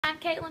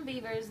Caitlin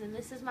Beavers, and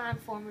this is my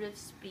informative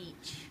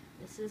speech.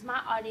 This is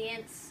my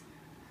audience.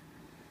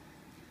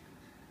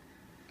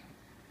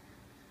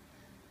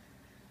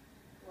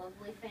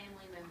 Lovely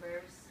family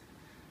members.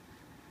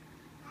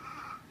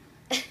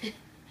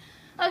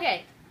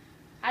 Okay,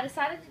 I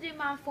decided to do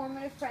my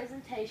informative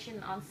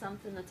presentation on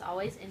something that's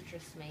always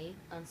interests me,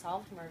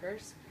 unsolved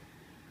murders.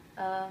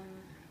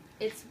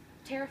 It's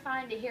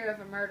terrifying to hear of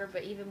a murder,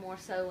 but even more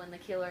so when the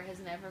killer has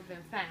never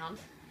been found.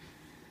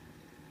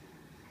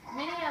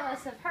 Many of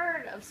us have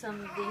heard of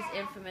some of these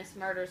infamous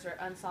murders or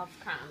unsolved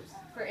crimes.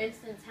 For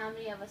instance, how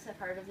many of us have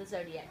heard of the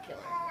Zodiac Killer?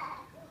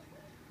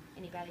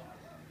 Anybody?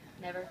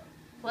 Never?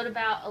 What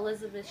about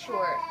Elizabeth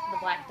Short, the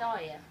Black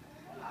Dahlia?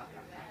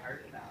 I've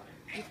heard about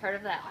it. You've heard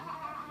of that one.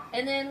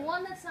 And then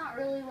one that's not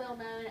really well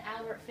known,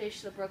 Albert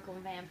Fish, the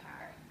Brooklyn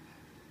Vampire.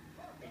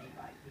 Did he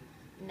bite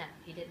people? No,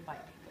 he didn't bite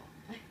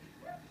people.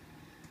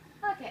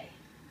 Okay,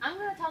 I'm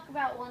going to talk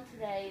about one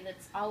today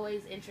that's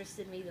always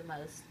interested me the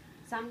most.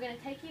 So I'm going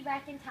to take you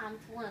back in time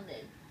to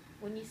London.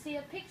 When you see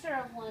a picture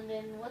of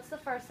London, what's the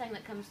first thing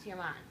that comes to your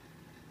mind?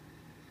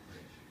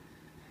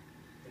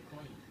 The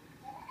Queen.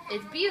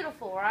 It's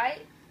beautiful,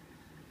 right?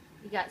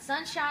 You got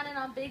sun shining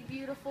on big,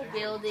 beautiful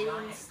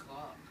buildings,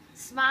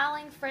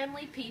 smiling,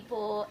 friendly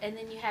people, and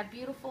then you have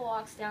beautiful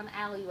walks down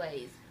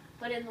alleyways.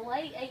 But in the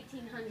late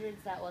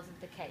 1800s, that wasn't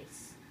the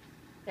case.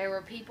 There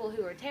were people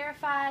who were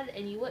terrified,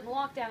 and you wouldn't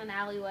walk down an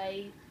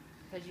alleyway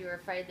because you were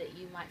afraid that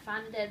you might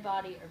find a dead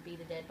body or be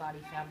the dead body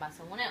found by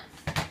someone else.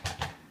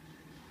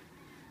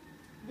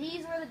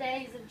 These were the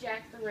days of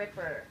Jack the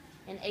Ripper.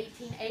 In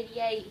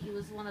 1888, he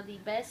was one of the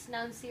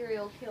best-known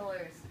serial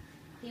killers.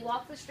 He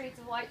walked the streets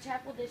of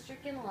Whitechapel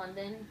District in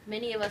London.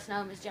 Many of us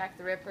know him as Jack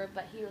the Ripper,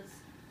 but he was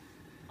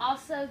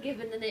also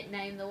given the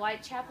nickname the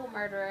Whitechapel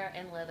Murderer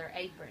and Leather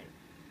Apron.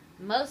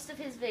 Most of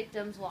his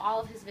victims, well,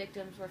 all of his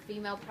victims, were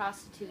female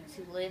prostitutes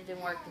who lived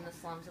and worked in the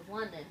slums of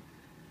London.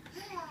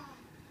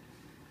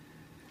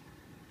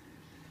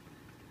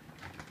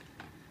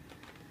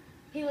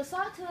 He was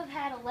thought to have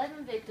had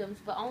 11 victims,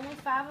 but only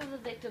 5 of the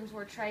victims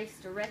were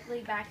traced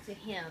directly back to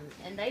him,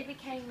 and they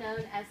became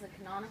known as the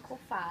Canonical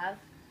Five.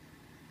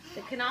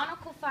 The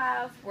Canonical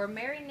Five were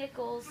Mary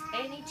Nichols,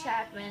 Annie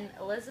Chapman,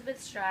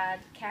 Elizabeth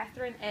Stride,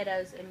 Catherine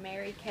Eddowes, and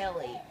Mary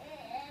Kelly.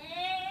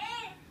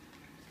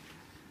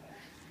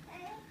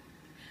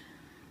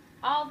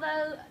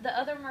 Although the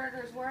other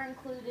murders were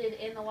included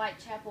in the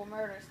Whitechapel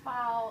murders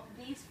file,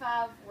 these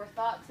 5 were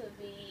thought to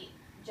be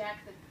Jack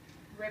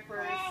the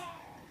Ripper's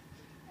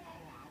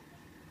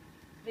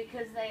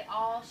because they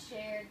all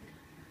shared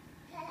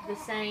the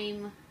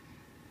same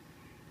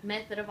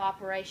method of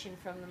operation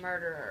from the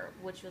murderer,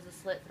 which was a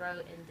slit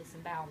throat and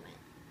disembowelment.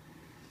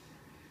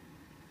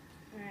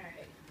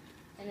 Alright.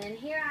 And then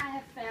here I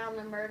have found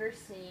the murder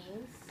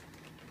scenes.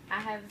 I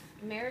have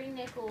Mary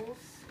Nichols'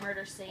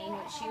 murder scene,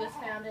 which she was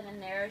found in a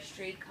narrow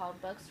street called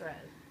Bucks Road.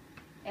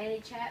 Annie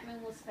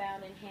Chapman was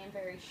found in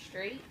Hanbury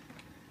Street.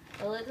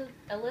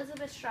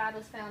 Elizabeth Stride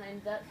was found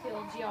in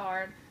Dutfield's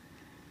Yard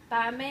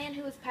by a man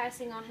who was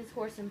passing on his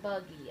horse and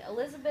buggy.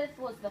 Elizabeth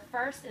was the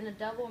first in a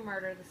double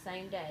murder the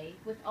same day.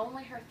 With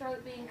only her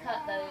throat being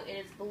cut, though,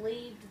 it is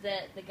believed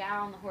that the guy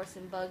on the horse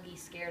and buggy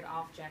scared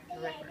off Jack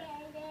the Ripper.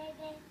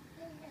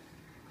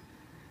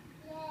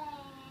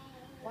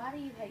 Why do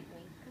you hate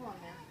me? Come on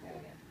now. There we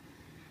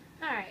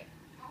go. Alright.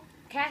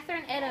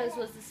 Catherine Eddowes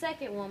was the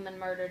second woman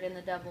murdered in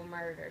the double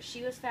murder.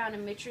 She was found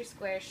in Mitry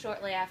Square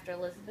shortly after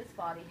Elizabeth's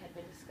body had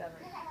been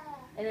discovered.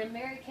 And then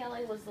Mary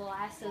Kelly was the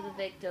last of the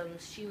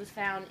victims. She was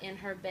found in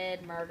her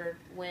bed murdered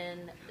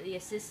when the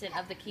assistant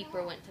of the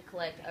keeper went to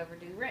collect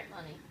overdue rent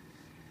money.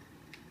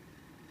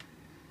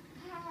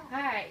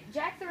 Alright,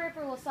 Jack the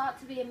Ripper was thought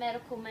to be a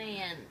medical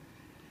man.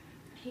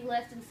 He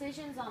left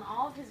incisions on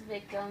all of his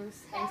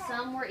victims, and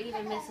some were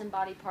even missing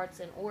body parts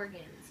and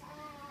organs.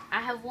 I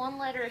have one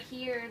letter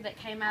here that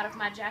came out of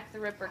my Jack the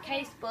Ripper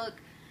casebook.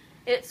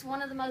 It's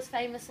one of the most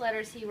famous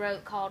letters he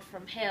wrote called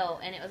From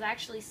Hell, and it was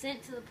actually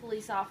sent to the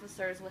police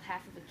officers with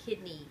half of a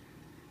kidney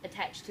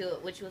attached to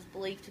it, which was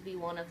believed to be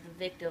one of the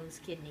victim's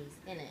kidneys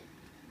in it.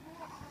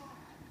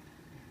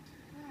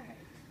 Alright.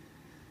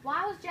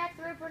 Why was Jack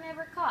the Ripper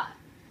never caught?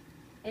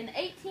 In the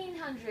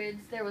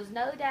 1800s, there was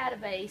no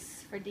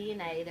database for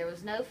DNA. There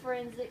was no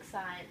forensic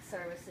science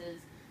services.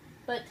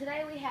 But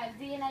today we have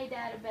DNA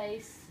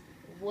database,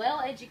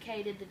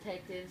 well-educated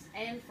detectives,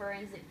 and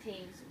forensic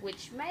teams,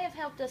 which may have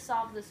helped us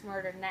solve this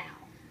murder now.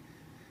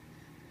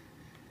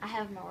 I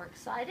have my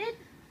works cited.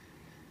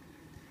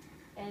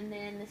 And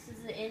then this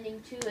is the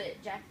ending to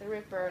it. Jack the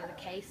Ripper, the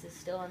case is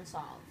still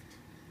unsolved.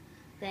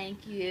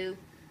 Thank you.